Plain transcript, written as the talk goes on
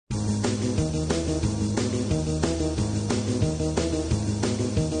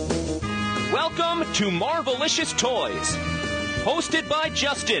to Marvelicious Toys. Hosted by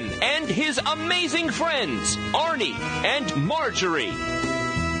Justin and his amazing friends, Arnie and Marjorie.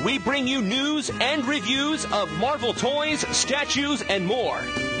 We bring you news and reviews of Marvel toys, statues, and more.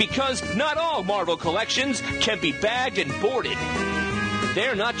 Because not all Marvel collections can be bagged and boarded.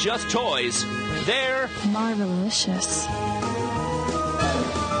 They're not just toys, they're Marvelicious.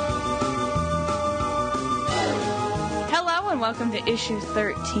 Hello and welcome to issue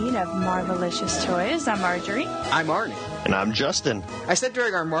 13 of Marvelicious Toys. I'm Marjorie. I'm Arnie. And I'm Justin. I said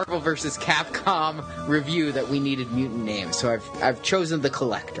during our Marvel vs. Capcom review that we needed mutant names, so I've chosen the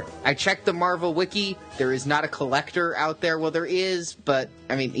Collector. I checked the Marvel wiki. There is not a Collector out there. Well, there is, but,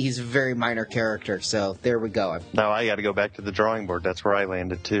 I mean, he's a very minor character, so there we go. Now I got to go back to the drawing board. That's where I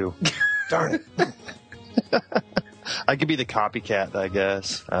landed, too. Darn it. I could be the copycat, I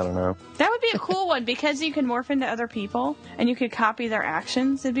guess. I don't know. That would be a cool one because you can morph into other people and you could copy their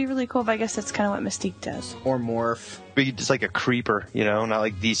actions. It'd be really cool, but I guess that's kind of what Mystique does. Or morph. Be just like a creeper, you know? Not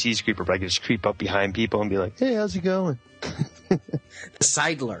like DC's creeper, but I could just creep up behind people and be like, hey, how's it going? The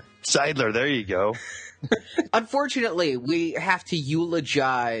Seidler. Seidler, there you go. Unfortunately, we have to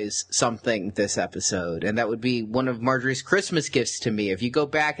eulogize something this episode, and that would be one of Marjorie's Christmas gifts to me. If you go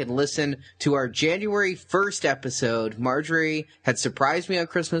back and listen to our January 1st episode, Marjorie had surprised me on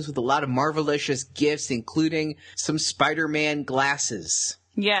Christmas with a lot of Marvelicious gifts, including some Spider-Man glasses.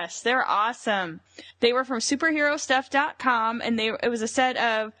 Yes, they're awesome. They were from superherostuff.com, and it was a set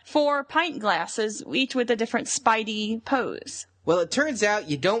of 4 pint glasses, each with a different Spidey pose. Well, it turns out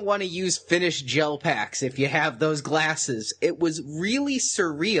you don't want to use finished gel packs if you have those glasses. It was really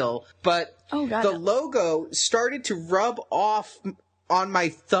surreal, but the logo started to rub off on my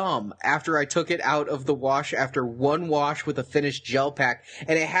thumb after I took it out of the wash after one wash with a finished gel pack,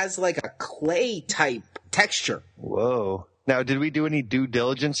 and it has like a clay-type texture. Whoa. Now, did we do any due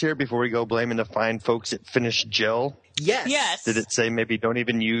diligence here before we go blaming the fine folks at Finished Gel? Yes. Did it say maybe don't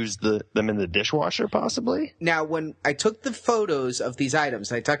even use them in the dishwasher, possibly? Now, when I took the photos of these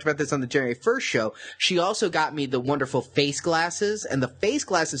items, I talked about this on the January 1st show, she also got me the wonderful face glasses, and the face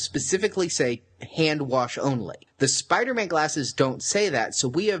glasses specifically say hand wash only. The Spider-Man glasses don't say that, so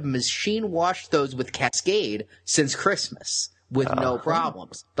we have machine washed those with Cascade since Christmas. With no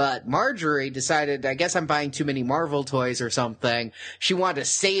problems. But Marjorie decided, I guess I'm buying too many Marvel toys or something. She wanted to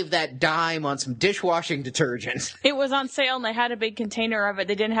save that dime on some dishwashing detergent. It was on sale and they had a big container of it.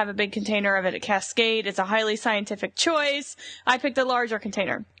 They didn't have a big container of it at Cascade. It's a highly scientific choice. I picked a larger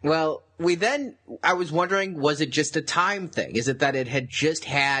container. Well, I was wondering, was it just a time thing? Is it that it had just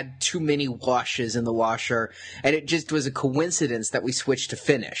had too many washes in the washer and it just was a coincidence that we switched to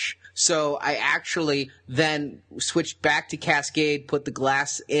Finish? So I actually then switched back to Cascade, put the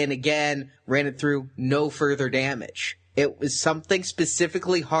glass in again, ran it through, no further damage. It was something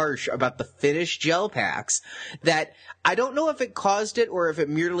specifically harsh about the Finished gel packs that I don't know if it caused it or if it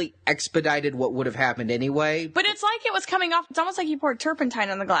merely expedited what would have happened anyway. But it's like it was coming off. It's almost like you poured turpentine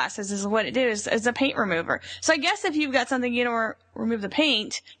on the glasses is what it did as a paint remover. So I guess if you've got something you don't remove the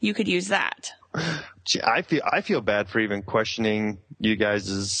paint, you could use that. Gee, I feel bad for even questioning you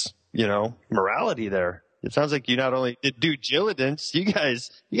guys' morality there. It sounds like you not only did due diligence, you guys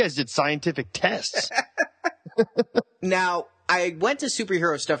did scientific tests. Now, I went to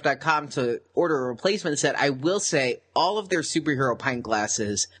superherostuff.com to order a replacement set. I will say all of their superhero pint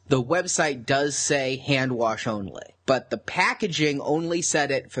glasses, the website does say hand wash only. But the packaging only said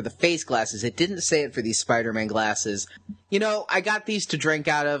it for the face glasses. It didn't say it for these Spider-Man glasses. I got these to drink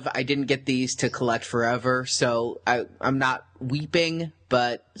out of. I didn't get these to collect forever, so I'm not weeping,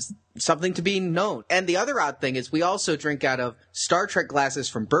 but something to be known. And the other odd thing is we also drink out of Star Trek glasses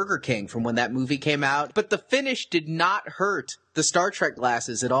from Burger King from when that movie came out, but the finish did not hurt the Star Trek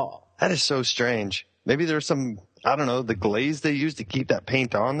glasses at all. That is so strange. Maybe there's some, I don't know, the glaze they use to keep that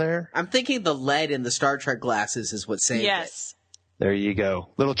paint on there? I'm thinking the lead in the Star Trek glasses is what saved it. There you go.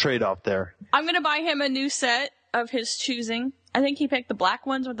 Little trade-off there. I'm going to buy him a new set of his choosing. I think he picked the black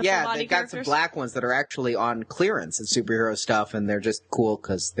ones with the full body characters. Yeah, they got some black ones that are actually on clearance at Superhero Stuff, and they're just cool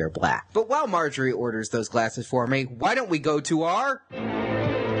because they're black. But while Marjorie orders those glasses for me, why don't we go to our...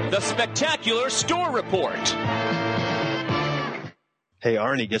 The Spectacular Store Report. Hey,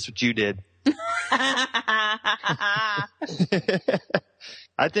 Arnie, guess what you did?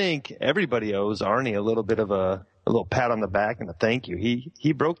 I think everybody owes Arnie a little bit of a little pat on the back and a thank you.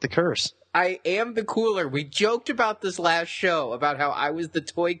 He broke the curse. I am the cooler. We joked about this last show, about how I was the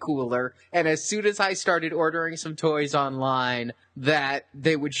toy cooler, and as soon as I started ordering some toys online, that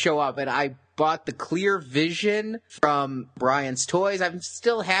they would show up, and I bought the Clear Vision from Brian's Toys. I'm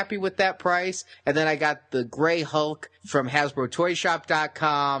still happy with that price, and then I got the Gray Hulk from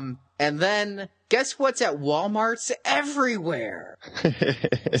HasbroToyShop.com, and then Guess what's at Walmart's everywhere?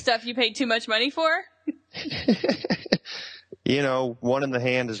 Stuff you paid too much money for? You know, one in the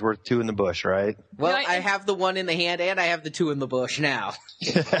hand is worth two in the bush, right? Well, No, I have the one in the hand and I have the two in the bush now.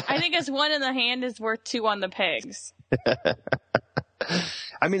 I think it's one in the hand is worth two on the pegs.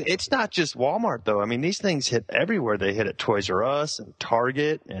 I mean, it's not just Walmart, though. I mean, these things hit everywhere. They hit at Toys R Us and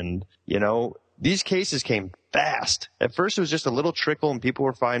Target, and, you know, these cases came fast. At first, it was just a little trickle, and people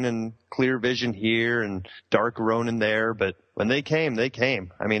were finding Clear Vision here and Dark Ronin there, but when they came, they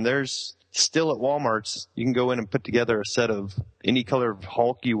came. I mean, there's still at Walmart's, you can go in and put together a set of any color of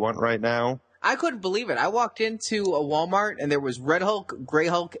Hulk you want right now. I couldn't believe it. I walked into a Walmart and there was Red Hulk, Gray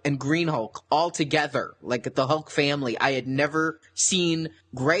Hulk, and Green Hulk all together, like the Hulk family. I had never seen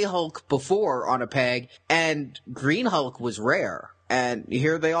Gray Hulk before on a peg, and Green Hulk was rare. And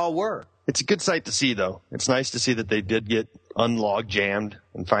here they all were. It's a good sight to see, though. It's nice to see that they did get unlog jammed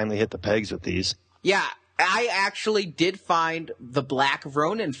and finally hit the pegs with these. Yeah, I actually did find the Black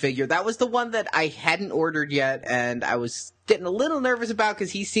Ronin figure. That was the one that I hadn't ordered yet, and I was getting a little nervous about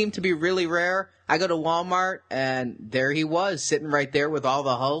because he seemed to be really rare. I go to Walmart, and there he was, sitting right there with all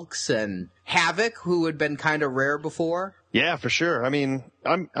the Hulks and Havoc, who had been kind of rare before. Yeah, for sure. I mean,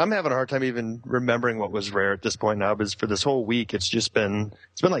 I'm having a hard time even remembering what was rare at this point now, because for this whole week, it's been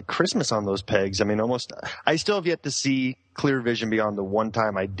like Christmas on those pegs. I mean, I still have yet to see Clear Vision beyond the one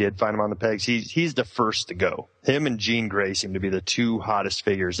time I did find him on the pegs. He's the first to go. Him and Jean Grey seem to be the two hottest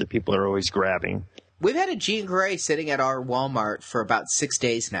figures that people are always grabbing. We've had a Jean Grey sitting at our Walmart for about 6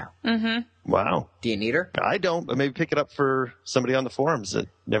 days now. Mm-hmm. Wow. Do you need her? I don't, but maybe pick it up for somebody on the forums that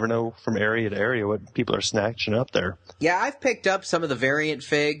never know from area to area what people are snatching up there. Yeah, I've picked up some of the variant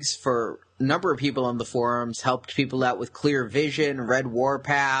figs for a number of people on the forums, helped people out with Clear Vision, Red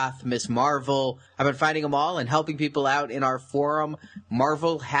Warpath, Miss Marvel. I've been finding them all and helping people out in our forum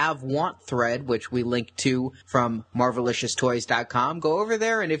Marvel Have Want thread, which we link to from MarveliciouSToys.com. Go over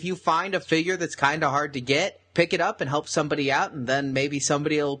there, and if you find a figure that's kind of hard to get, pick it up and help somebody out, and then maybe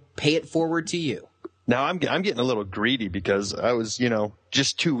somebody will pay it forward to you. Now, I'm getting a little greedy because I was,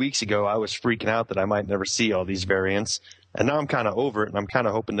 just 2 weeks ago, I was freaking out that I might never see all these variants. And now I'm kind of over it, and I'm kind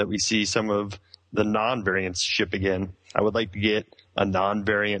of hoping that we see some of the non-variants ship again. I would like to get a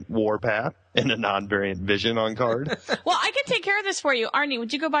non-variant Warpath and a non-variant Vision on card. Well, I can take care of this for you. Arnie,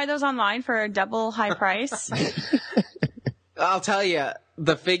 would you go buy those online for a double high price? I'll tell you,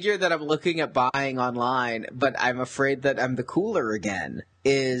 the figure that I'm looking at buying online, but I'm afraid that I'm the cooler again,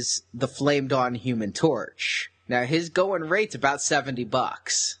 is the Flame Dawn Human Torch. Now, his going rate's about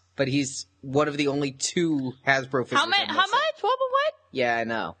 $70, but he's one of the only two Hasbro figures. How much? What? Yeah, I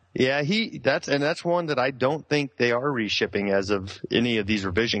know. Yeah, that's one that I don't think they are reshipping as of any of these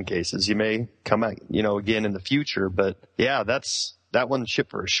revision cases. You may come out, again in the future, but yeah, that one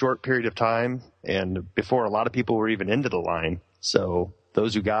shipped for a short period of time and before a lot of people were even into the line. So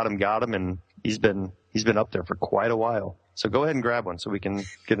those who got him, and he's been up there for quite a while. So go ahead and grab one so we can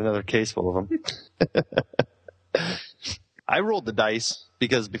get another case full of them. I rolled the dice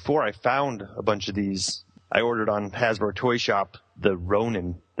because before I found a bunch of these, I ordered on Hasbro Toy Shop the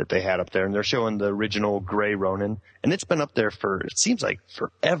Ronin that they had up there, and they're showing the original gray Ronin, and it's been up there for, it seems like,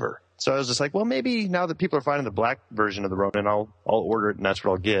 forever. So I was just like, well, maybe now that people are finding the black version of the Ronin, I'll order it, and that's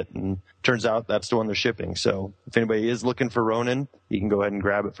what I'll get. And turns out that's the one they're shipping. So if anybody is looking for Ronin, you can go ahead and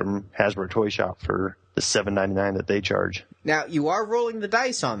grab it from Hasbro Toy Shop for the $7.99 that they charge. Now, you are rolling the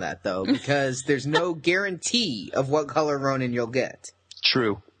dice on that, though, because there's no guarantee of what color Ronin you'll get.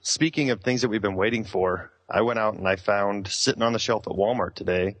 True. Speaking of things that we've been waiting for, I went out and I found, sitting on the shelf at Walmart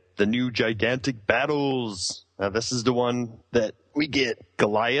today, the new Gigantic Battles. Now, this is the one that we get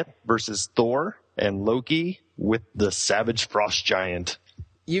Goliath versus Thor and Loki with the Savage Frost Giant.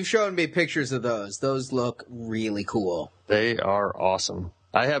 You've shown me pictures of those. Those look really cool. They are awesome.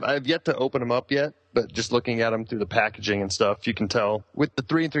 I've yet to open them up yet, but just looking at them through the packaging and stuff, you can tell with the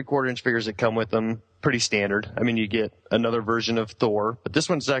 3 3/4 inch figures that come with them, pretty standard. I mean, you get another version of Thor, but this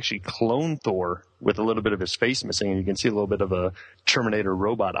one's actually clone Thor with a little bit of his face missing, and you can see a little bit of a Terminator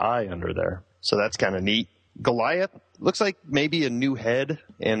robot eye under there. So that's kind of neat. Goliath looks like maybe a new head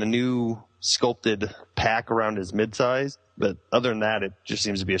and a new sculpted pack around his midsize, but other than that, it just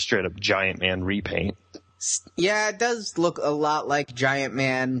seems to be a straight up Giant Man repaint. Yeah, it does look a lot like Giant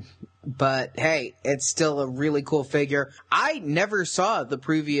Man, but hey, it's still a really cool figure. I never saw the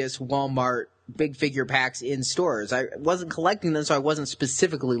previous Walmart big figure packs in stores. I wasn't collecting them, so I wasn't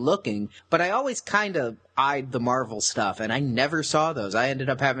specifically looking, but I always kind of eyed the Marvel stuff, and I never saw those. I ended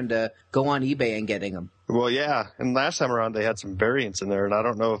up having to go on eBay and getting them. Well, yeah, and last time around they had some variants in there, and I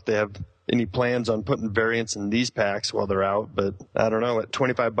don't know if they have any plans on putting variants in these packs while they're out, but I don't know. At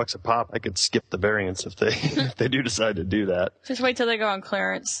 $25 a pop, I could skip the variants if they if they do decide to do that. Just wait till they go on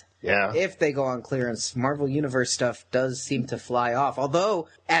clearance. Yeah. If they go on clearance, Marvel Universe stuff does seem to fly off. Although,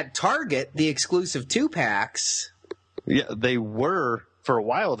 at Target, the exclusive 2-packs... Yeah, they were, for a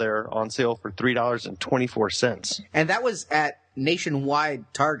while there, on sale for $3.24. And that was at nationwide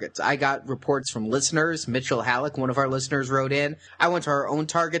Targets. I got reports from listeners. Mitchell Halleck, one of our listeners, wrote in. I went to our own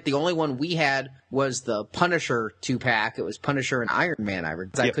Target. The only one we had was the Punisher 2-pack. It was Punisher and Iron Man. I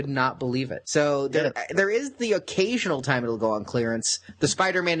could not believe it. So there is the occasional time it'll go on clearance. The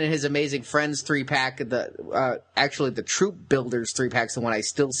Spider-Man and His Amazing Friends 3-pack, actually the Troop Builders 3-pack's the one I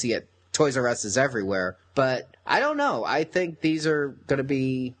still see at Toys R Us is everywhere. But I don't know. I think these are going to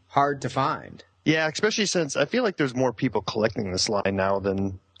be hard to find. Yeah, especially since I feel like there's more people collecting this line now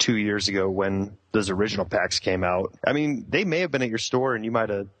than 2 years ago when those original packs came out. I mean, they may have been at your store and you might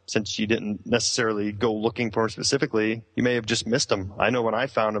have, since you didn't necessarily go looking for them specifically, you may have just missed them. I know when I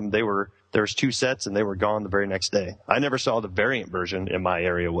found them, there's 2 sets and they were gone the very next day. I never saw the variant version in my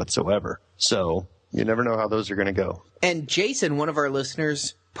area whatsoever. So you never know how those are going to go. And Jason, one of our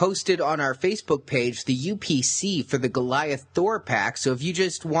listeners, posted on our Facebook page the UPC for the Goliath Thor pack. So if you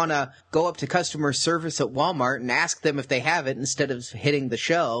just want to go up to customer service at Walmart and ask them if they have it instead of hitting the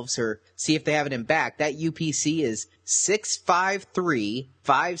shelves or see if they have it in back, that UPC is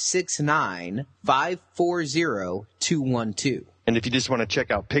 653-569-540-212. And if you just want to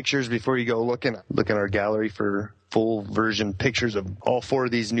check out pictures before you go look in our gallery for full version pictures of all 4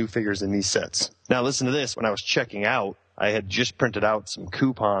 of these new figures in these sets. Now listen to this. When I was checking out, I had just printed out some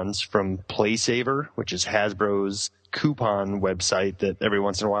coupons from PlaySaver, which is Hasbro's coupon website that every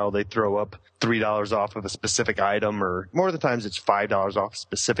once in a while they throw up $3 off of a specific item, or more of the times it's $5 off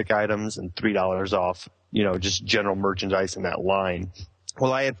specific items and $3 off, just general merchandise in that line.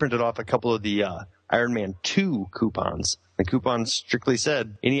 Well, I had printed off a couple of the Iron Man 2 coupons. The coupons strictly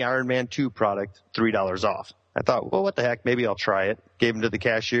said any Iron Man 2 product, $3 off. I thought, well, what the heck, maybe I'll try it. Gave them to the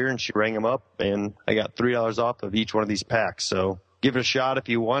cashier, and she rang them up, and I got $3 off of each one of these packs. So give it a shot if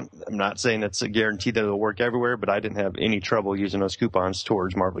you want. I'm not saying it's a guarantee that it'll work everywhere, but I didn't have any trouble using those coupons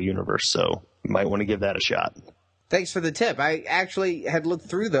towards Marvel Universe, so you might want to give that a shot. Thanks for the tip. I actually had looked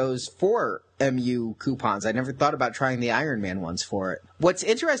through those for MU coupons. I never thought about trying the Iron Man ones for it. What's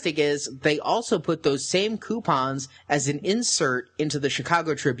interesting is they also put those same coupons as an insert into the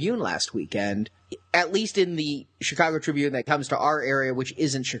Chicago Tribune last weekend, at least in the Chicago Tribune that comes to our area, which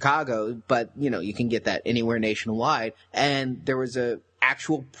isn't Chicago, but, you can get that anywhere nationwide. And there was a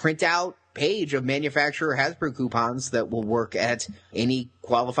actual printout page of manufacturer Hasbro coupons that will work at any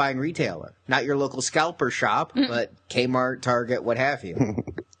qualifying retailer. Not your local scalper shop, but Kmart, Target, what have you.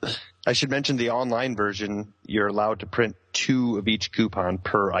 I should mention the online version, you're allowed to print 2 of each coupon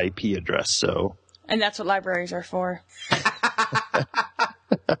per IP address, so. And that's what libraries are for.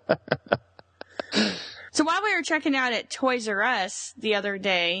 So while we were checking out at Toys R Us the other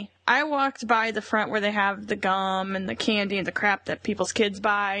day, I walked by the front where they have the gum and the candy and the crap that people's kids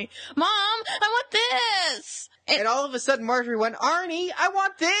buy. Mom, I want this! And all of a sudden Marjorie went, Arnie, I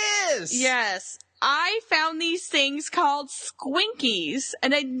want this! Yes. I found these things called Squinkies,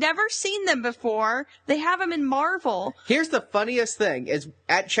 and I'd never seen them before. They have them in Marvel. Here's the funniest thing, is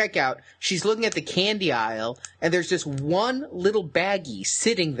at checkout, she's looking at the candy aisle, and there's just one little baggie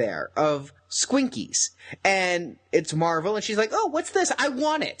sitting there of Squinkies. And it's Marvel, and she's like, oh, what's this? I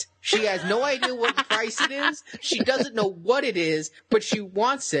want it. She has no idea what price it is. She doesn't know what it is, but she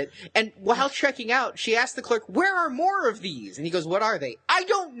wants it. And while checking out, she asked the clerk, where are more of these? And he goes, what are they? I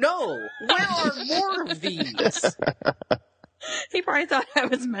don't know. Where are more of these? He probably thought I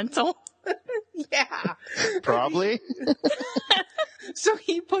was mental. Yeah. Probably. So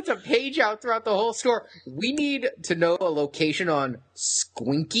he puts a page out throughout the whole store. We need to know a location on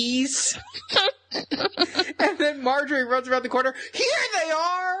Squinkies. And then Marjorie runs around the corner. Here they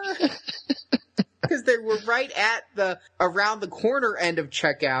are! Because they were right at around the corner end of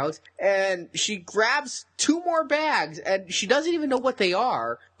checkout. And she grabs 2 more bags. And she doesn't even know what they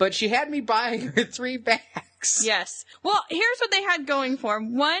are. But she had me buying her 3 bags. Yes. Well, here's what they had going for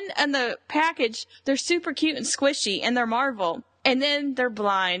them. One, in the package, they're super cute and squishy, and they're Marvel. And then they're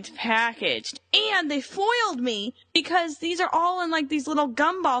blind packaged. And they foiled me because these are all in like these little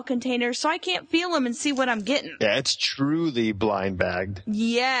gumball containers, so I can't feel them and see what I'm getting. Yeah, it's truly blind bagged.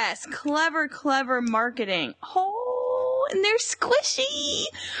 Yes. Clever, clever marketing. Oh, and they're squishy.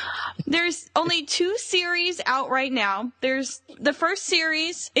 There's only 2 series out right now. The first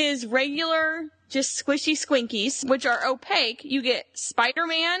series is regular, just squishy Squinkies, which are opaque. You get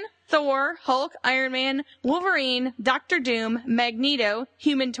Spider-Man, Thor, Hulk, Iron Man, Wolverine, Doctor Doom, Magneto,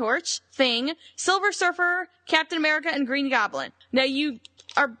 Human Torch, Thing, Silver Surfer, Captain America, and Green Goblin. Now you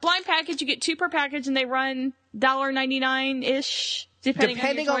are blind package, you get 2 per package, and they run $1.99-ish,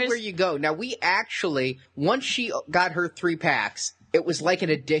 depending on where you go. Now we actually, once she got her 3 packs, it was like an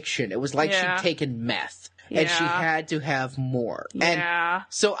addiction. It was like she'd taken meth. And she had to have more. Yeah. And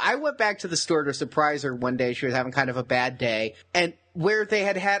so I went back to the store to surprise her one day. She was having kind of a bad day. And where they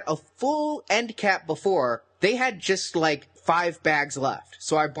had a full end cap before, they had just like 5 bags left.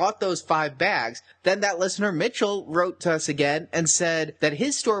 So I bought those 5 bags. Then that listener, Mitchell, wrote to us again and said that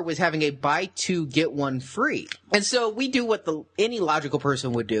his store was having a buy 2, get 1 free. And so we do what any logical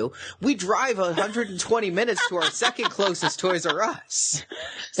person would do. We drive 120 minutes to our second closest Toys R Us.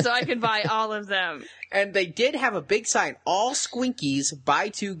 So I could buy all of them. And they did have a big sign, all Squinkies, buy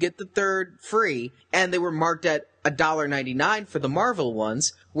 2, get the 3rd free. And they were marked at $1.99 for the Marvel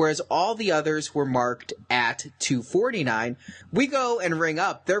ones, whereas all the others were marked at $2.49. We go and ring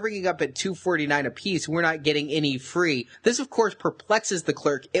up. They're ringing up at $2.49 a piece. We're not getting any free. This, of course, perplexes the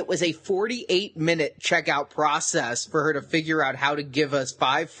clerk. It was a 48-minute checkout process for her to figure out how to give us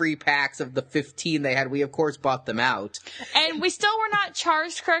 5 free packs of the 15 they had. We, of course, bought them out. And we still were not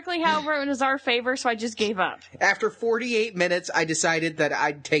charged correctly. However, it was our favor, so I just gave up. After 48 minutes, I decided that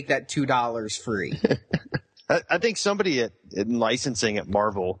I'd take that $2 free. I think somebody in licensing at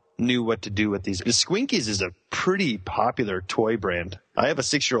Marvel knew what to do with these. Squinkies is a pretty popular toy brand. I have a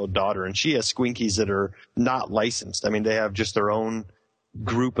 6-year-old daughter, and she has Squinkies that are not licensed. I mean, they have just their own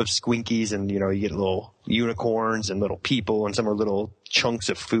group of Squinkies, and, you know, you get little unicorns and little people, and some are little chunks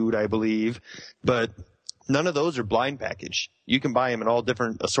of food, I believe. But none of those are blind packaged. You can buy them in all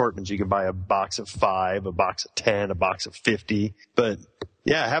different assortments. You can buy a box of 5, a box of 10, a box of 50. But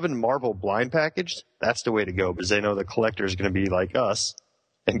yeah, having Marvel blind packaged, that's the way to go, because they know the collector is going to be like us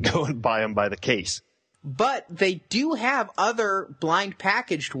and go and buy them by the case. But they do have other blind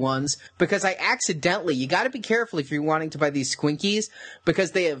packaged ones, because I accidentally, you got to be careful if you're wanting to buy these Squinkies,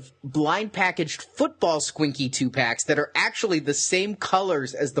 because they have blind packaged football Squinky 2-packs that are actually the same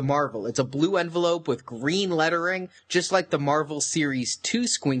colors as the Marvel. It's a blue envelope with green lettering, just like the Marvel Series 2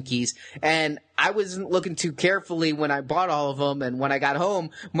 Squinkies. And I wasn't looking too carefully when I bought all of them, and when I got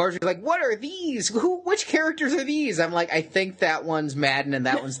home, Marjorie was like, "What are these? Which characters are these?" I'm like, "I think that one's Madden and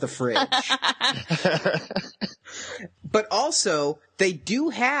that one's the Fridge." But also, they do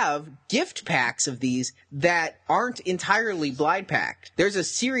have gift packs of these that aren't entirely blind packed. There's a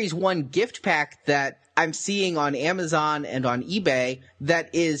Series 1 gift pack that I'm seeing on Amazon and on eBay that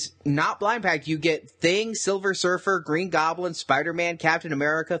is not blind packed. You get Thing, Silver Surfer, Green Goblin, Spider-Man, Captain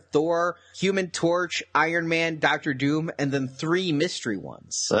America, Thor, Human Torch, Iron Man, Doctor Doom, and then 3 mystery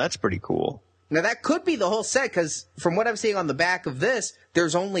ones. So that's pretty cool. Now that could be the whole set, because from what I'm seeing on the back of this,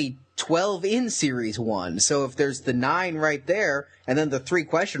 there's only 12 in Series 1. So if there's the 9 right there, and then the 3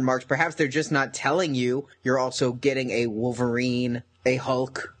 question marks, perhaps they're just not telling you you're also getting a Wolverine, a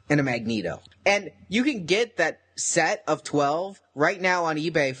Hulk, and a Magneto. And you can get that set of 12 right now on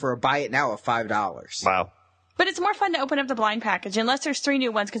eBay for a buy it now of $5. Wow. But it's more fun to open up the blind package, unless there's 3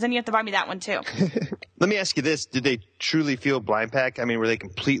 new ones, because then you have to buy me that one too. Let me ask you this. Did they truly feel blind pack? I mean, were they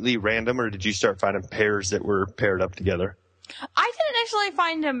completely random, or did you start finding pairs that were paired up together? I didn't actually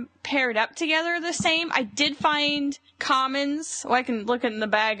find them paired up together the same. I did find commons. Well, I can look in the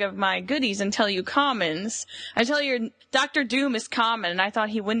bag of my goodies and tell you commons. I tell you, Doctor Doom is common, and I thought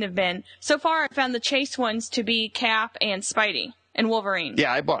he wouldn't have been. So far, I found the Chase ones to be Cap and Spidey. And Wolverine.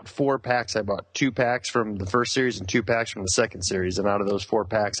 Yeah, I bought 4 packs. I bought 2 packs from the first series and 2 packs from the second series. And out of those 4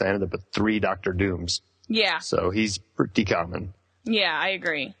 packs, I ended up with 3 Dr. Dooms. Yeah. So he's pretty common. Yeah, I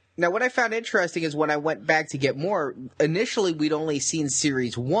agree. Now, what I found interesting is when I went back to get more, initially we'd only seen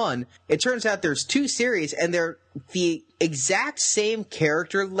Series 1. It turns out there's 2 series, and they're the exact same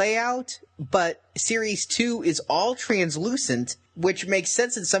character layout, but Series 2 is all translucent, which makes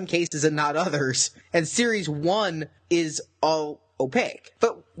sense in some cases and not others. And Series 1 is all opaque.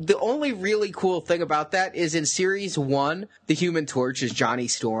 But the only really cool thing about that is in Series 1, the Human Torch is Johnny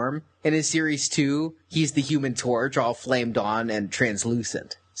Storm. And in Series 2, he's the Human Torch, all flamed on and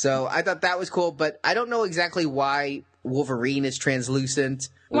translucent. So I thought that was cool, but I don't know exactly why Wolverine is translucent.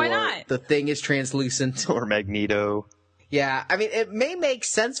 Why or not? The Thing is translucent. Or Magneto. Yeah, I mean, it may make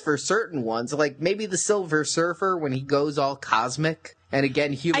sense for certain ones, like maybe the Silver Surfer when he goes all cosmic. And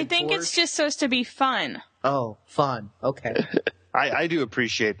again, Human I think Torch. it's just supposed to be fun. Oh, fun. Okay. I do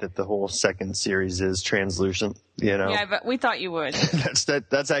appreciate that the whole second series is translucent. you know? Yeah, but we thought you would.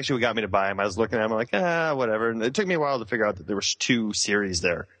 That's actually what got me to buy them. I was looking at them like, whatever. And it took me a while to figure out that there was 2 series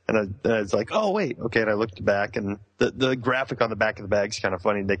there. And I was like, oh, wait. Okay. And I looked back, and the graphic on the back of the bag's kind of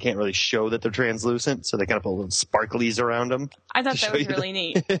funny. They can't really show that they're translucent, so they kind of put little sparklies around them. I thought that was really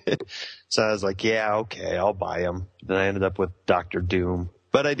neat. So I was like, yeah, okay, I'll buy them. Then I ended up with Dr. Doom.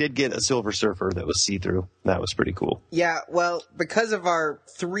 But I did get a Silver Surfer that was see-through. That was pretty cool. Yeah, well, because of our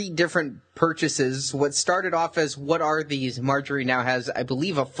 3 different purchases, what started off as what are these, Marjorie now has, I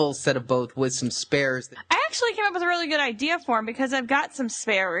believe, a full set of both with some spares. I actually came up with a really good idea for him because I've got some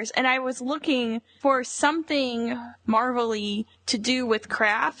spares, and I was looking for something Marvel-y to do with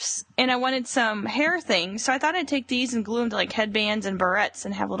crafts, and I wanted some hair things, so I thought I'd take these and glue them to like headbands and barrettes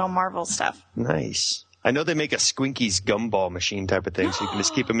and have little Marvel stuff. Nice. I know they make a Squinkies gumball machine type of thing, so you can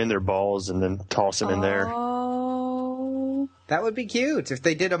just keep them in their balls and then toss them in there. Oh. That would be cute. If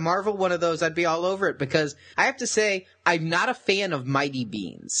they did a Marvel one of those, I'd be all over it, because I have to say, I'm not a fan of Mighty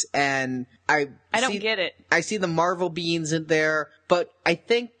Beans, and I don't get it. I see the Marvel beans in there, but I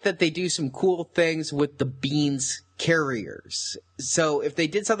think that they do some cool things with the beans carriers. So if they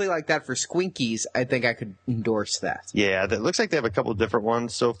did something like that for Squinkies, I think I could endorse that. Yeah, it looks like they have a couple of different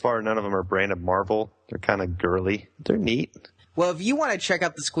ones. So far, none of them are branded Marvel. They're kind of girly. They're neat. Well, if you want to check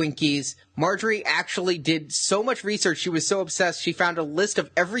out the Squinkies, Marjorie actually did so much research. She was so obsessed, she found a list of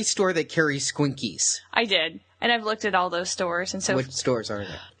every store that carries Squinkies. I did. And I've looked at all those stores. And so Which stores are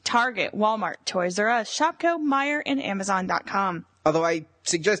they? Target, Walmart, Toys R Us, Shopko, Meijer, and Amazon.com. Although I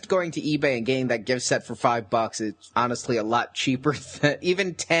suggest going to eBay and getting that gift set for $5. It's honestly a lot cheaper than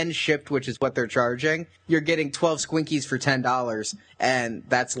even 10 shipped, which is what they're charging. You're getting 12 Squinkies for $10, and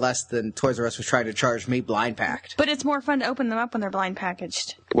that's less than Toys R Us was trying to charge me blind packed. But it's more fun to open them up when they're blind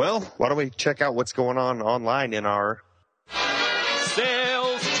packaged. Well, why don't we check out what's going on online in our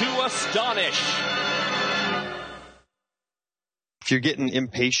Sales to Astonish. If you're getting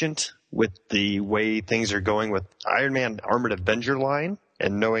impatient with the way things are going with Iron Man Armored Avenger line,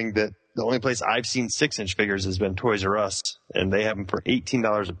 and knowing that the only place I've seen 6-inch figures has been Toys R Us, and they have them for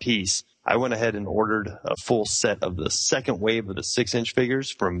 $18 a piece, I went ahead and ordered a full set of the second wave of the 6-inch figures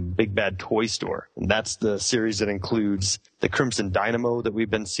from Big Bad Toy Store. And that's the series that includes the Crimson Dynamo that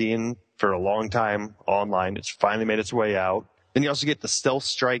we've been seeing for a long time online. It's finally made its way out. Then you also get the Stealth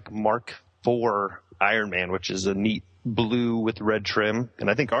Strike Mark IV Iron Man, which is a neat blue with red trim. And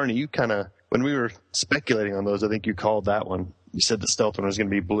I think, Arnie, you kind of, when we were speculating on those, I think you called that one. You said the stealth one was going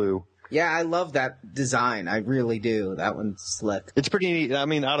to be blue. Yeah, I love that design. I really do. That one's slick. It's pretty neat. I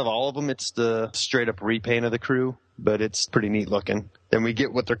mean, out of all of them, it's the straight up repaint of the crew, but it's pretty neat looking. Then we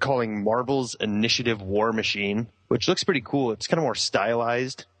get what they're calling Marvel's Initiative War Machine, which looks pretty cool. It's kind of more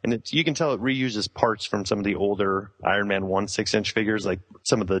stylized, and you can tell it reuses parts from some of the older Iron Man 1 6-inch figures, like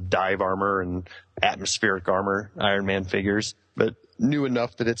some of the dive armor and atmospheric armor Iron Man figures, but new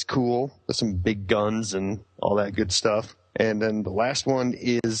enough that it's cool with some big guns and all that good stuff. And then the last one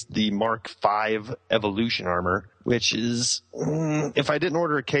is the Mark V Evolution armor, which is, if I didn't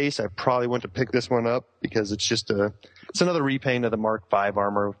order a case, I probably wouldn't have picked this one up, because it's just it's another repaint of the Mark V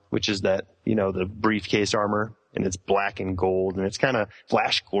armor, which is that, the briefcase armor, and it's black and gold, and it's kind of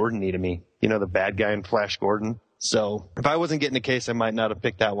Flash Gordon-y to me, the bad guy in Flash Gordon. So if I wasn't getting a case, I might not have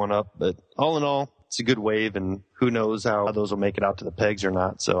picked that one up, but all in all, it's a good wave, and who knows how those will make it out to the pegs or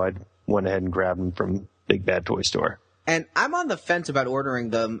not. So I went ahead and grabbed them from Big Bad Toy Store. And I'm on the fence about ordering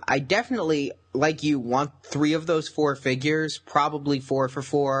them. I definitely, like you, want 3 of those 4 figures, probably 4 for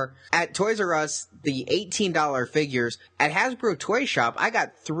 $4. At Toys R Us, the $18 figures, at Hasbro Toy Shop, I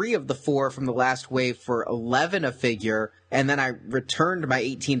got 3 of the 4 from the last wave for $11 a figure, and then I returned my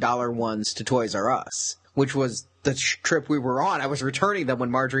 $18 ones to Toys R Us, which was the trip we were on. I was returning them when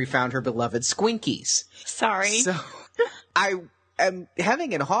Marjorie found her beloved Squinkies. Sorry. So I am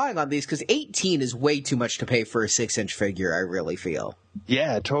having and hawing on these, because 18 is way too much to pay for a 6-inch figure, I really feel.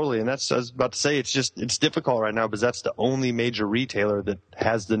 Yeah, totally. And I was about to say, it's difficult right now, because that's the only major retailer that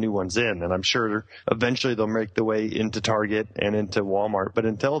has the new ones in. And I'm sure eventually they'll make the way into Target and into Walmart. But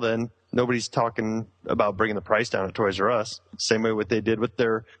until then, nobody's talking about bringing the price down at Toys R Us. Same way what they did with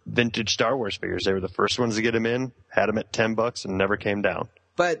their vintage Star Wars figures. They were the first ones to get them in, had them at $10 and never came down.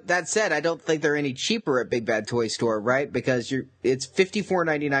 But that said, I don't think they're any cheaper at Big Bad Toy Store, right? Because it's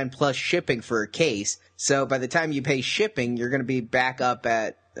 $54.99 plus shipping for a case. So by the time you pay shipping, you're going to be back up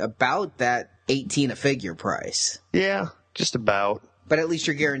at about that $18 a figure price. Yeah, just about. But at least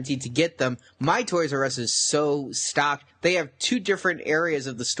you're guaranteed to get them. My Toys R Us is so stocked. They have 2 different areas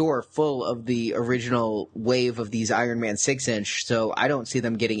of the store full of the original wave of these Iron Man 6-inch, so I don't see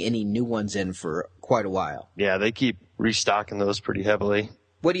them getting any new ones in for quite a while. Yeah, they keep restocking those pretty heavily.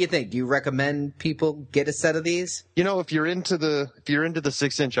 What do you think? Do you recommend people get a set of these? You know, if you're into the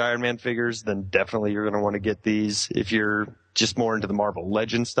 6-inch Iron Man figures, then definitely you're going to want to get these. If you're just more into the Marvel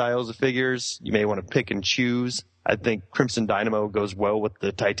Legends styles of figures, you may want to pick and choose. I think Crimson Dynamo goes well with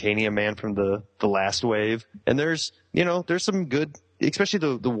the Titanium Man from the last wave. And there's some good,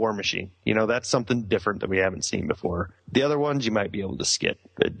 especially the War Machine. You know, that's something different that we haven't seen before. The other ones you might be able to skip.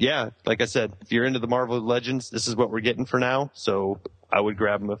 But yeah, like I said, if you're into the Marvel Legends, this is what we're getting for now. So I would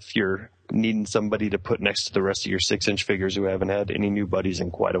grab them if you're needing somebody to put next to the rest of your 6-inch figures who haven't had any new buddies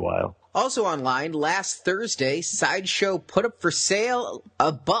in quite a while. Also online, last Thursday, Sideshow put up for sale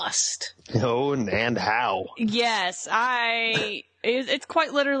a bust. Oh, and how? Yes, it's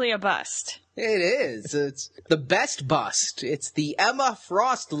quite literally a bust. It is. It's the best bust. It's the Emma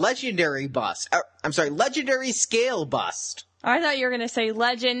Frost Legendary bust. Legendary Scale bust. I thought you were going to say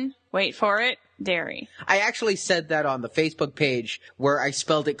legend. Wait for it. Dairy. I actually said that on the Facebook page where I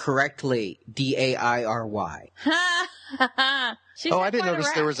spelled it correctly, Dairy. Ha ha ha. I didn't notice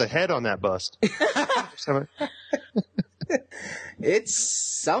there was a head on that bust. It's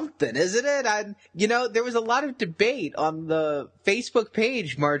something, isn't it? There was a lot of debate on the Facebook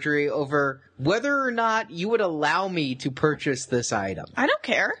page, Marjorie, over whether or not you would allow me to purchase this item. I don't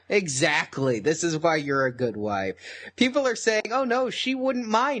care. Exactly. This is why you're a good wife. People are saying, oh no, she wouldn't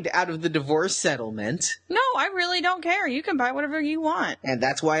mind out of the divorce settlement. No, I really don't care. You can buy whatever you want. And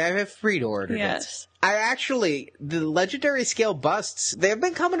that's why I have free to order Yes. the Legendary Scale busts, they've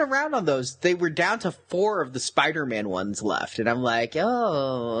been coming around on those. They were down to 4 of the Spider-Man ones left. And I'm like,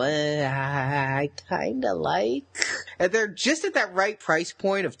 I kind of like. And they're just at that right price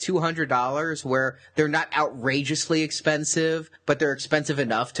point of $200 where they're not outrageously expensive, but they're expensive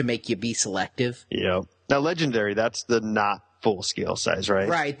enough to make you be selective. Yeah. Now, Legendary, that's the not full scale size, right?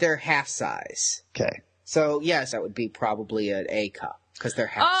 Right. They're half size. Okay. So, yes, that would be probably an A cup. Because they're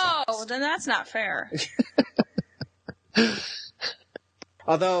half size. Oh, then that's not fair.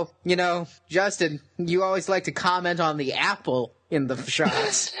 Although, Justin, you always like to comment on the apple in the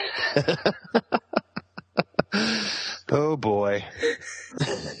shots. Oh, boy.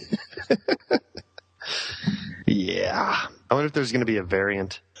 Yeah. I wonder if there's going to be a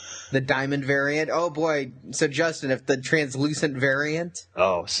variant. The diamond variant? Oh, boy. So, Justin, if the translucent variant?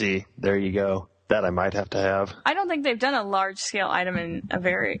 Oh, see. There you go. That I might have to have. I don't think they've done a large-scale item in a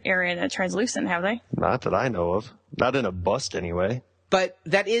area in a translucent, have they? Not that I know of. Not in a bust, anyway. But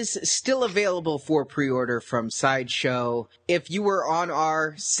that is still available for pre-order from Sideshow. If you were on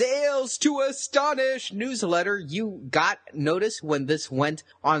our Sales to Astonish newsletter, you got notice when this went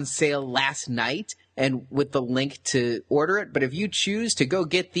on sale last night and with the link to order it. But if you choose to go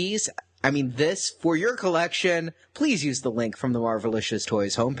get this for your collection, please use the link from the Marvelicious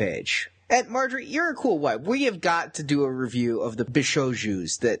Toys homepage. And Marjorie, you're a cool wife. We have got to do a review of the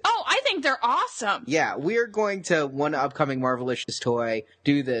Bishoujus that... Oh, I think they're awesome. Yeah, we're going to, one upcoming Marvelicious toy,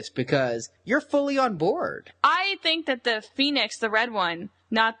 do this because you're fully on board. I think that the Phoenix, the red one,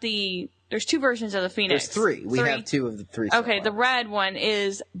 not the... There's 2 versions of the Phoenix. There's 3. We have 2 of the 3 so Okay, far. the red one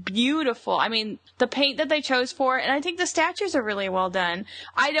is beautiful. I mean, the paint that they chose for it, and I think the statues are really well done.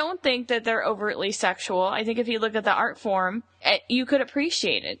 I don't think that they're overtly sexual. I think if you look at the art form, you could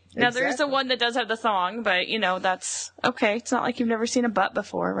appreciate it. Now, there's the one that does have the thong, but, that's okay. It's not like you've never seen a butt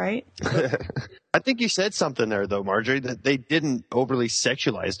before, right? I think you said something there, though, Marjorie, that they didn't overly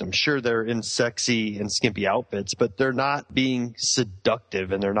sexualize them. Sure, they're in sexy and skimpy outfits, but they're not being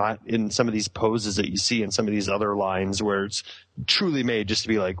seductive, and they're not in some of these poses that you see in some of these other lines where it's truly made just to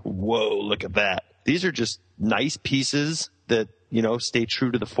be like, whoa, look at that. These are just nice pieces that, stay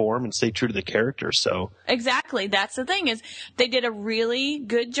true to the form and stay true to the character, so. Exactly. That's the thing is they did a really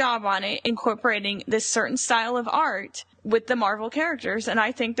good job on it, incorporating this certain style of art with the Marvel characters, and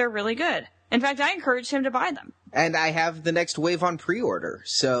I think they're really good. In fact, I encourage him to buy them. And I have the next wave on pre-order,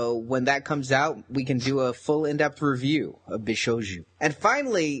 so when that comes out, we can do a full in-depth review of Bishouju. And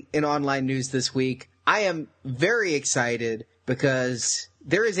finally, in online news this week, I am very excited because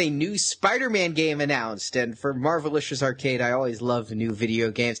there is a new Spider-Man game announced, and for Marvelicious Arcade, I always love new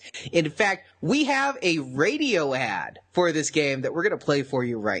video games. In fact, we have a radio ad for this game that we're going to play for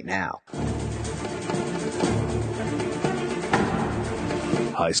you right now.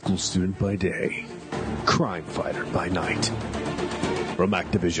 High school student by day, crime fighter by night. From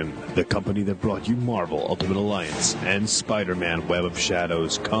Activision, the company that brought you Marvel Ultimate Alliance and Spider-Man Web of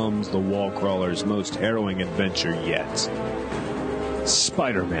Shadows, comes the wall crawler's most harrowing adventure yet.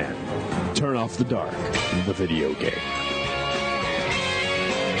 Spider-Man, Turn Off the Dark, the video game.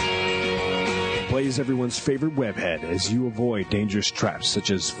 Play as everyone's favorite webhead as you avoid dangerous traps such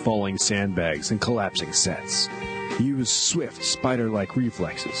as falling sandbags and collapsing sets. Use swift, spider-like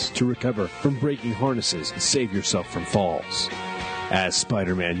reflexes to recover from breaking harnesses and save yourself from falls. As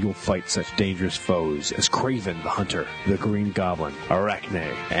Spider-Man, you'll fight such dangerous foes as Kraven the Hunter, the Green Goblin,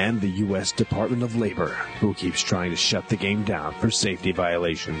 Arachne, and the U.S. Department of Labor, who keeps trying to shut the game down for safety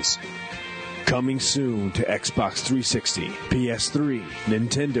violations. Coming soon to Xbox 360, PS3,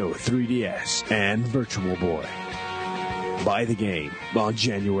 Nintendo 3DS, and Virtual Boy. Buy the game on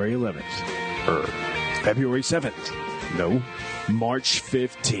January 11th. February 7th. No, March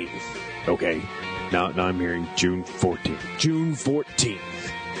 15th. Okay. Now I'm hearing June 14th. June 14th.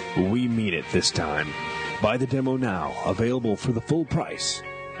 We mean it this time. Buy the demo now. Available for the full price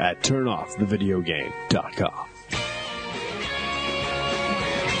at turnoffthevideogame.com.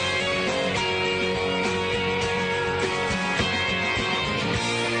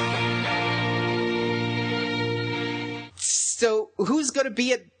 So, who's going to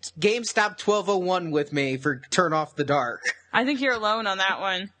be at GameStop 1201 with me for Turn Off the Dark? I think you're alone on that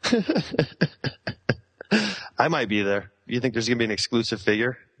one. I might be there. You think there's going to be an exclusive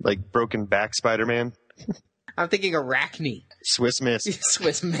figure? Like Broken Back Spider-Man? I'm thinking Arachne. Swiss Miss.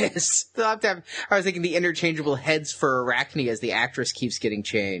 Swiss Miss. I was thinking the interchangeable heads for Arachne as the actress keeps getting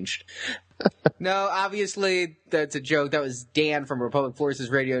changed. No, obviously, that's a joke. That was Dan from Republic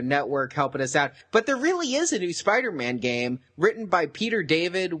Forces Radio Network helping us out. But there really is a new Spider-Man game written by Peter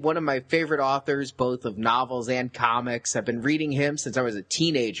David, one of my favorite authors, both of novels and comics. I've been reading him since I was a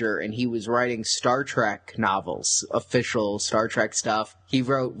teenager, and he was writing Star Trek novels, official Star Trek stuff. He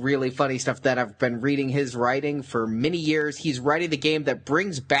wrote really funny stuff that I've been reading his writing for many years. He's writing the game that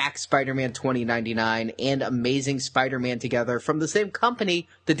brings back Spider-Man 2099 and Amazing Spider-Man together from the same company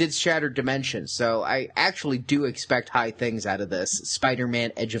that did Shattered Dimensions. So I actually do expect high things out of this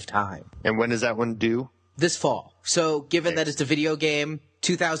Spider-Man Edge of Time. And when does that one due? This fall. So given that it's a video game,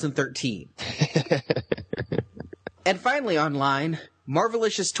 2013. And finally online,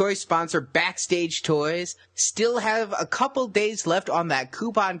 Marvelicious Toy sponsor Backstage Toys still have a couple days left on that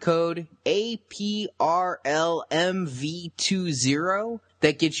coupon code APRLMV20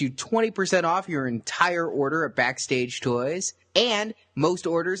 that gets you 20% off your entire order at Backstage Toys. And most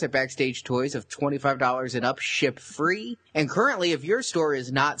orders at Backstage Toys of $25 and up ship free. And currently, if your store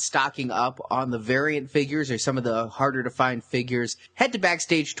is not stocking up on the variant figures or some of the harder to find figures, head to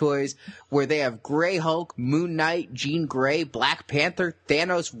Backstage Toys where they have Grey Hulk, Moon Knight, Jean Grey, Black Panther,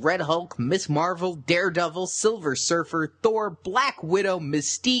 Thanos, Red Hulk, Miss Marvel, Daredevil, Silver Surfer, Thor, Black Widow,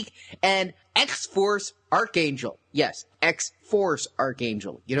 Mystique, and X-Force Archangel. Yes, X-Force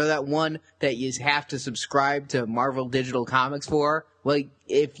Archangel. You know that one that you have to subscribe to Marvel Digital Comics for? Well,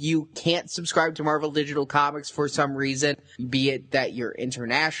 if you can't subscribe to Marvel Digital Comics for some reason, be it that you're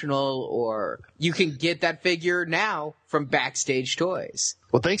international or you can get that figure now from Backstage Toys.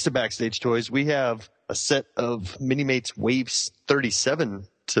 Well, thanks to Backstage Toys, we have a set of Minimates Waves 37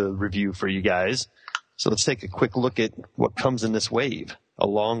 to review for you guys. So let's take a quick look at what comes in this wave,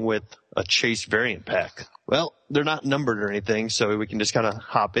 along with a Chase variant pack. Well, they're not numbered or anything, so we can just kind of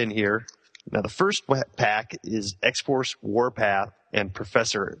hop in here. Now, the first pack is X-Force Warpath and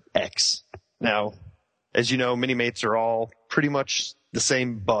Professor X. Now, as you know, Minimates are all pretty much the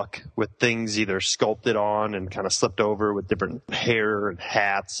same buck, with things either sculpted on and kind of slipped over with different hair and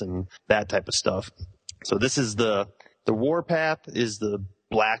hats and that type of stuff. So this is the Warpath is the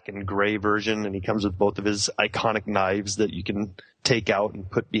black and gray version, and he comes with both of his iconic knives that you can take out and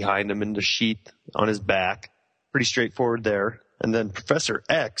put behind him in the sheath on his back. Pretty straightforward there. And then Professor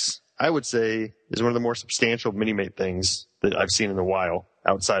X, I would say, is one of the more substantial Minimate things that I've seen in a while,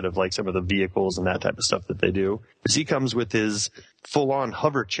 outside of like some of the vehicles and that type of stuff that they do. Because he comes with his full-on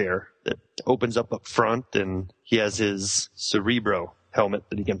hover chair that opens up front, and he has his Cerebro helmet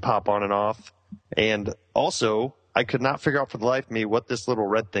that he can pop on and off. And also, I could not figure out for the life of me what this little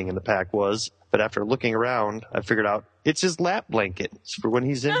red thing in the pack was, but after looking around, I figured out it's his lap blanket. It's for when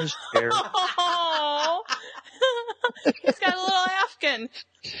he's in his chair. Oh, he's got a little Afghan.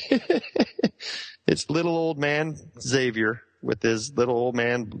 It's little old man Xavier with his little old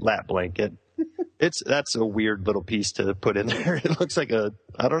man lap blanket. That's a weird little piece to put in there. It looks like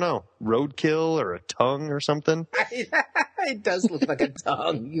roadkill or a tongue or something. It does look like a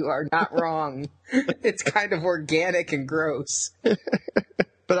tongue. You are not wrong. It's kind of organic and gross.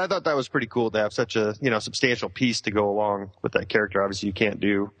 But I thought that was pretty cool to have such a, substantial piece to go along with that character. Obviously, you can't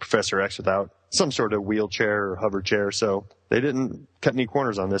do Professor X without some sort of wheelchair or hover chair. So they didn't cut any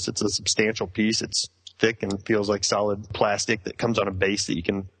corners on this. It's a substantial piece. It's thick and feels like solid plastic that comes on a base that you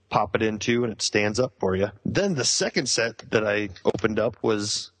can pop it into, and it stands up for you. Then the second set that I opened up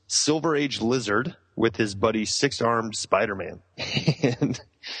was Silver Age Lizard with his buddy Six-Armed Spider-Man. And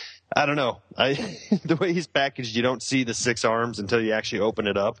I don't know. The way he's packaged, you don't see the 6 arms until you actually open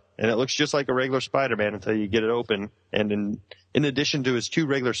it up. And it looks just like a regular Spider-Man until you get it open. And in addition to his 2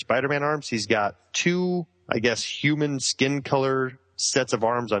 regular Spider-Man arms, he's got 2, I guess, human skin color sets of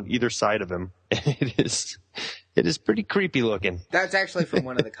arms on either side of him. It is pretty creepy looking. That's actually from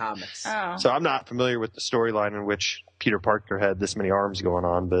one of the comics. Oh. So I'm not familiar with the storyline in which Peter Parker had this many arms going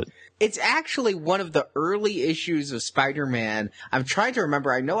on, but It's actually one of the early issues of Spider-Man. I'm trying to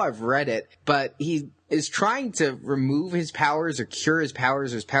remember. I know I've read it, but he is trying to remove his powers or cure his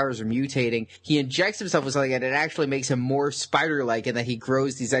powers, or his powers are mutating. He injects himself with something and it actually makes him more spider-like, and that he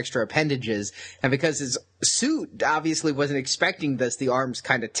grows these extra appendages. And because his suit obviously wasn't expecting this, the arms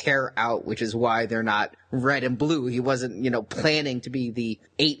kind of tear out, which is why they're not red and blue. He wasn't, planning to be the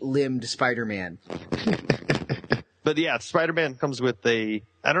 8-limbed Spider-Man. But yeah, Spider-Man comes with a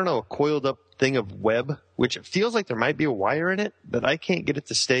coiled up thing of web, which it feels like there might be a wire in it, but I can't get it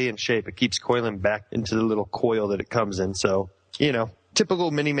to stay in shape. It keeps coiling back into the little coil that it comes in. So,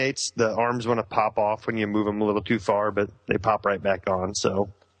 typical Mini-Mates, the arms want to pop off when you move them a little too far, but they pop right back on. So,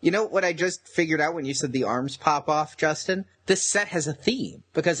 You know what I just figured out when you said the arms pop off, Justin? This set has a theme.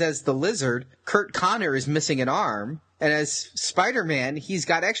 Because as the Lizard, Kurt Connor is missing an arm. And as Spider-Man, he's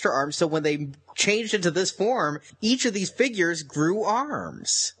got extra arms. So when they changed into this form, each of these figures grew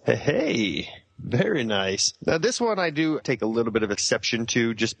arms. hey, very nice. Now, this one I do take a little bit of exception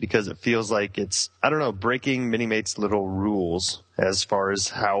to, just because it feels like it's, breaking Mini-Mate's little rules as far as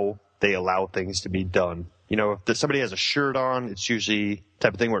how they allow things to be done. If somebody has a shirt on, it's usually the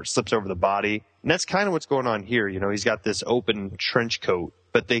type of thing where it slips over the body. And that's kind of what's going on here. He's got this open trench coat,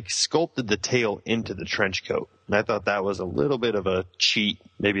 but they sculpted the tail into the trench coat. And I thought that was a little bit of a cheat.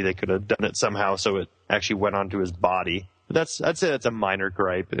 Maybe they could have done it somehow so it actually went onto his body. But I'd say that's a minor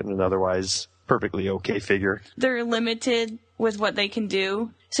gripe in an otherwise perfectly okay figure. They're limited with what they can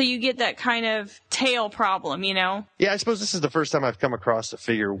do. So you get that kind of tail problem, Yeah, I suppose this is the first time I've come across a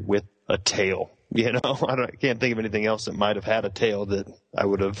figure with a tail. I can't think of anything else that might have had a tail that I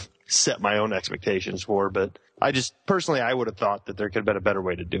would have set my own expectations for. But I would have thought that there could have been a better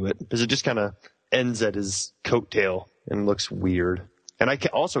way to do it, because it just kind of ends at his coattail and looks weird. And I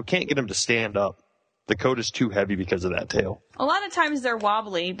also can't get him to stand up. The coat is too heavy because of that tail. A lot of times they're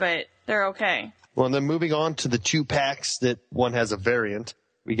wobbly, but they're okay. Well, and then moving on to the 2 packs that one has a variant,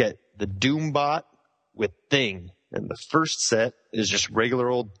 we get the Doombot with Thing. And the first set is just regular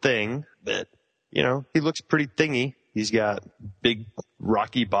old Thing that, he looks pretty thingy. He's got big,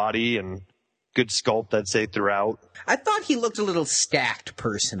 rocky body and good sculpt, I'd say, throughout. I thought he looked a little stacked,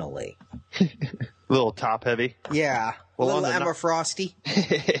 personally. A little top heavy. Yeah. Well, a little Emma Frosty.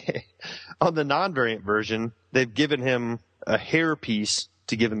 On the non-variant version, they've given him a hair piece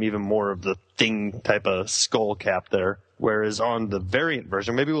to give him even more of the Thing type of skull cap there. Whereas on the variant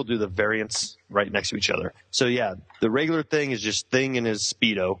version, maybe we'll do the variants right next to each other. So yeah, the regular Thing is just Thing in his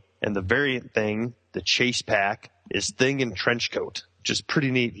Speedo. And the variant Thing, the chase pack, is Thing in trench coat, which is pretty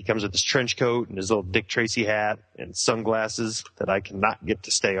neat. He comes with his trench coat and his little Dick Tracy hat and sunglasses that I cannot get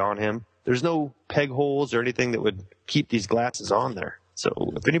to stay on him. There's no peg holes or anything that would keep these glasses on there. So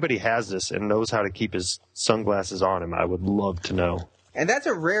if anybody has this and knows how to keep his sunglasses on him, I would love to know. And that's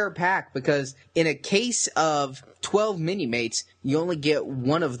a rare pack, because in a case of 12 Mini-Mates, you only get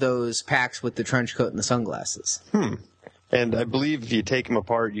one of those packs with the trench coat and the sunglasses. And I believe if you take them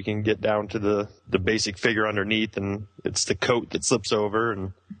apart, you can get down to the basic figure underneath, and it's the coat that slips over.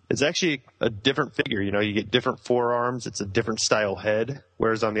 And it's actually a different figure. You get different forearms. It's a different style head.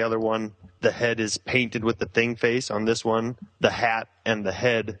 Whereas on the other one, the head is painted with the Thing face. On this one, the hat and the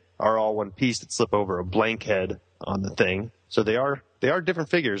head are all one piece that slip over a blank head on the Thing. So they are different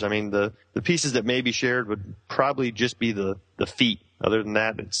figures. I mean, the pieces that may be shared would probably just be the feet. Other than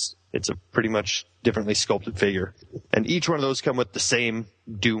that, it's a pretty much differently sculpted figure. And each one of those come with the same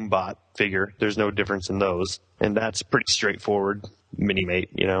Doombot figure. There's no difference in those. And that's pretty straightforward Mini-Mate,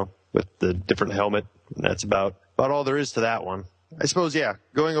 with the different helmet. And that's about all there is to that one. I suppose, yeah,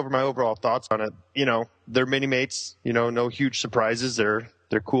 going over my overall thoughts on it, they're Mini-Mates, no huge surprises. They're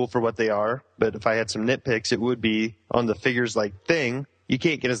cool for what they are. But if I had some nitpicks, it would be on the figures like Thing. You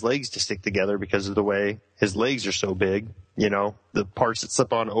can't get his legs to stick together because of the way his legs are so big. The parts that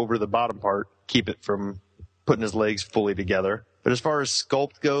slip on over the bottom part keep it from putting his legs fully together. But as far as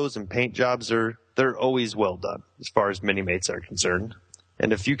sculpt goes and paint jobs, they're always well done as far as Mini-Mates are concerned.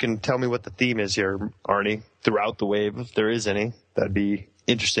 And if you can tell me what the theme is here, Arnie, throughout the wave, if there is any, that'd be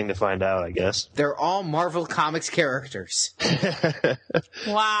interesting to find out, I guess. They're all Marvel Comics characters.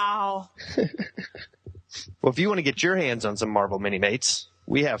 Wow. Well, if you want to get your hands on some Marvel Mini-Mates,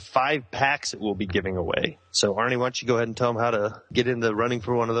 we have 5 packs that we'll be giving away. So, Arnie, why don't you go ahead and tell them how to get in the running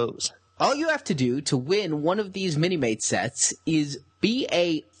for one of those? All you have to do to win one of these Minimate sets is be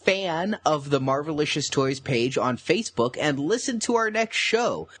a fan of the Marvelicious Toys page on Facebook and listen to our next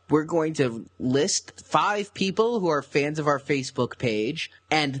show. We're going to list 5 people who are fans of our Facebook page,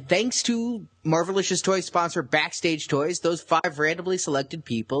 and thanks to Marvelicious Toys sponsor Backstage Toys, those 5 randomly selected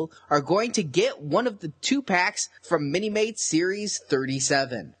people are going to get one of the 2 packs from Minimate Series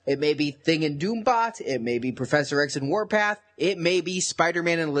 37. It may be Thing and Doombot, it may be Professor X and Warpath, it may be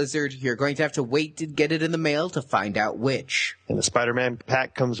Spider-Man and Lizard. You're going to have to wait to get it in the mail to find out which. And the Spider-Man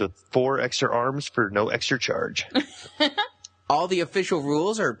pack comes with 4 extra arms for no extra charge. All the official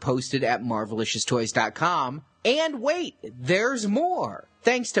rules are posted at MarveliciousToys.com. And wait, there's more.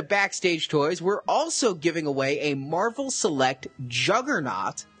 Thanks to Backstage Toys, we're also giving away a Marvel Select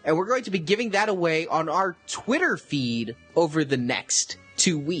Juggernaut, and we're going to be giving that away on our Twitter feed over the next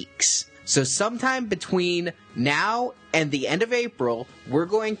 2 weeks. So sometime between now and the end of April, we're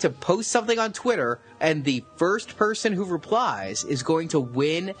going to post something on Twitter, and the first person who replies is going to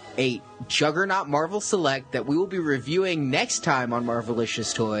win a Juggernaut Marvel Select that we will be reviewing next time on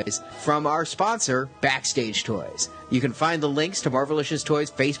Marvelicious Toys from our sponsor, Backstage Toys. You can find the links to Marvelicious Toys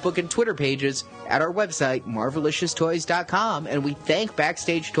Facebook and Twitter pages at our website, MarveliciousToys.com, and we thank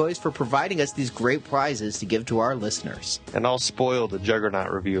Backstage Toys for providing us these great prizes to give to our listeners. And I'll spoil the Juggernaut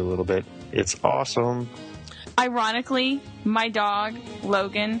review a little bit. It's awesome. Ironically, my dog,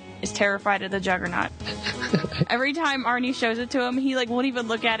 Logan, is terrified of the Juggernaut. Every time Arnie shows it to him, he won't even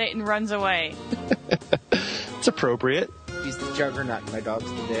look at it and runs away. It's appropriate. He's the Juggernaut and my dog's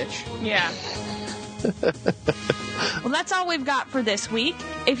the bitch. Yeah. Well, that's all we've got for this week.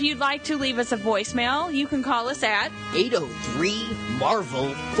 If you'd like to leave us a voicemail, you can call us at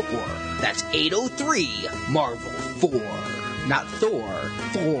 803-MARVEL-4. That's 803-MARVEL-4. Not Thor,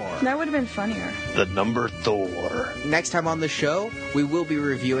 Thor. That would have been funnier. The number Thor. Next time on the show, we will be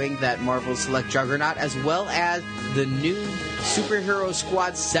reviewing that Marvel Select Juggernaut as well as the new Superhero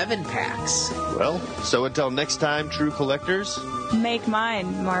Squad 7 packs. Well, so until next time, true collectors, make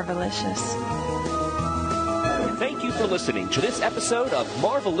mine Marvelicious. Thank you for listening to this episode of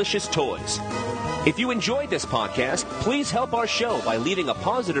Marvelicious Toys. If you enjoyed this podcast, please help our show by leaving a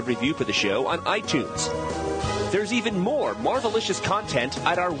positive review for the show on iTunes. There's even more Marvelicious content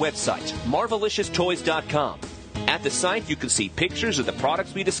at our website, MarveliciousToys.com. At the site, you can see pictures of the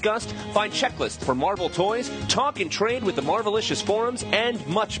products we discussed, find checklists for Marvel toys, talk and trade with the Marvelicious forums, and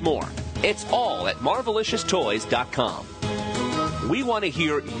much more. It's all at MarveliciousToys.com. We want to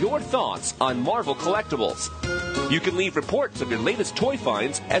hear your thoughts on Marvel collectibles. You can leave reports of your latest toy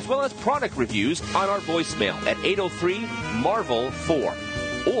finds as well as product reviews on our voicemail at 803-MARVEL-4.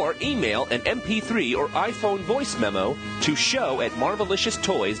 Or email an MP3 or iPhone voice memo to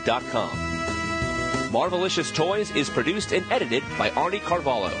show@MarveliciousToys.com. Marvelicious Toys is produced and edited by Arnie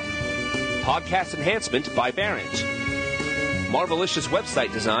Carvalho. Podcast enhancement by Barrett. Marvelicious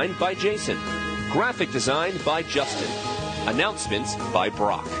website design by Jason. Graphic design by Justin. Announcements by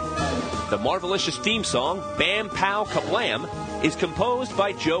Brock. The Marvelicious theme song, Bam Pow Kablam, is composed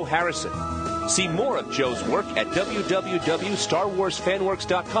by Joe Harrison. See more of Joe's work at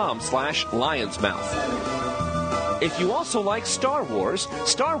www.starwarsfanworks.com/lionsmouth. If you also like Star Wars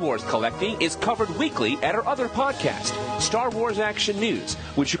collecting is covered weekly at our other podcast, Star Wars Action News,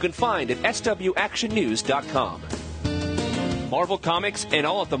 which you can find at swactionnews.com. Marvel Comics and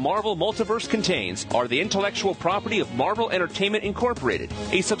all that the Marvel Multiverse contains are the intellectual property of Marvel Entertainment Incorporated,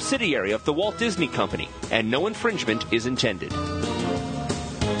 a subsidiary of the Walt Disney Company, and no infringement is intended.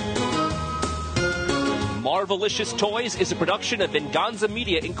 Marvelicious Toys is a production of Venganza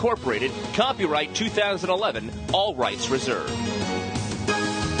Media Incorporated, copyright 2011, all rights reserved.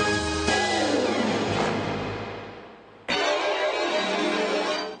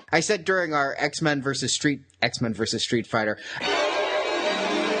 I said during our X-Men versus Street Fighter.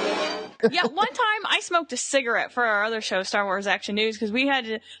 Yeah, one time I smoked a cigarette for our other show, Star Wars Action News, because we had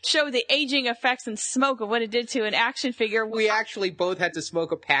to show the aging effects and smoke of what it did to an action figure. We actually both had to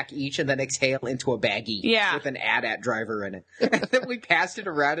smoke a pack each and then exhale into a baggie with an AT-AT driver in it. And then we passed it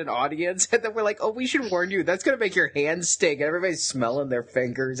around an audience, and then we're like, oh, we should warn you, that's going to make your hands stink. And everybody's smelling their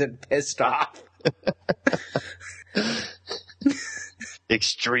fingers and pissed off.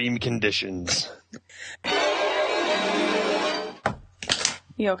 Extreme conditions.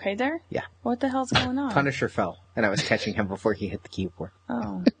 You okay there? Yeah. What the hell's going on? Punisher fell, and I was catching him before he hit the keyboard.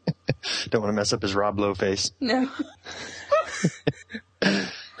 Oh. Don't want to mess up his Rob Lowe face. No.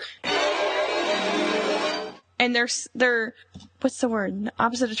 And they're what's the word? The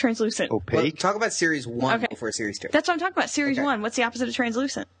opposite of translucent. Well, Opaque? talk about Series 1 Okay. before Series 2. That's what I'm talking about. Series Okay. 1. What's the opposite of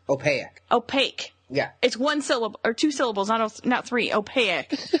translucent? Opaque. Opaque. Yeah. It's one syllable, or two syllables, not three.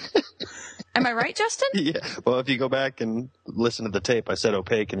 Opaque. Am I right, Justin? Yeah. Well, if you go back and listen to the tape, I said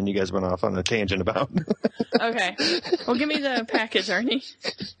opaque, and then you guys went off on a tangent about. Okay. Well, give me the package, Arnie.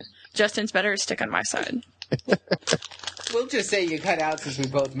 Justin's better stick on my side. We'll just say you cut out since we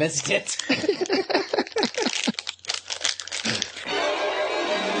both missed it.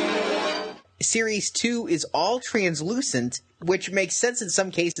 Series 2 is all translucent, which makes sense in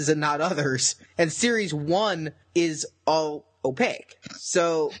some cases and not others. And Series 1 is all opaque.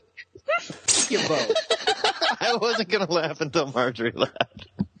 So, you both. I wasn't going to laugh until Marjorie laughed.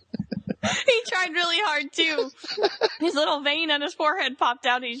 He tried really hard, too. His little vein on his forehead popped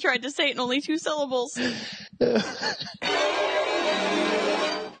out, and he tried to say it in only 2 syllables.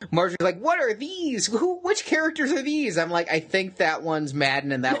 Marjorie's like, what are these? Which characters are these? I'm like, I think that one's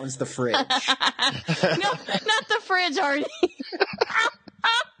Madden and that one's the fridge. No, not the fridge, Arnie.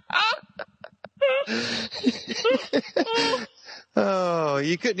 Oh,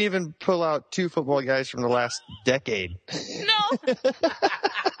 you couldn't even pull out 2 football guys from the last decade. No.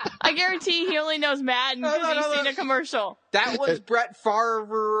 I guarantee he only knows Madden because he's seen a commercial. That one's Brett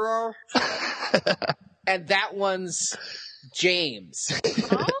Favre. And that one's James.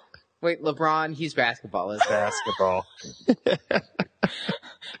 Huh? Wait, LeBron, he's basketball. Is Basketball.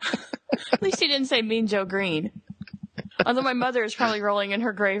 At least he didn't say Mean Joe Green. Although my mother is probably rolling in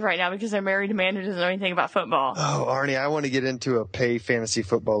her grave right now because I married a man who doesn't know anything about football. Oh, Arnie, I want to get into a pay fantasy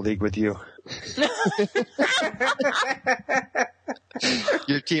football league with you.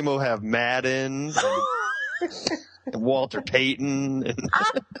 Your team will have Madden and Walter Payton and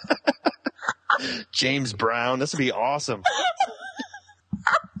James Brown. This would be awesome.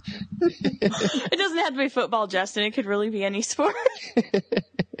 It doesn't have to be football, Justin. It could really be any sport.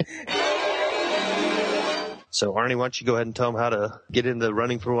 So, Arnie, why don't you go ahead and tell them how to get into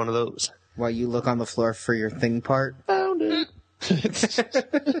running for one of those? While you look on the floor for your thing part. Found it.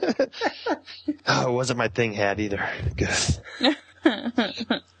 Oh, it wasn't my thing hat either. Good.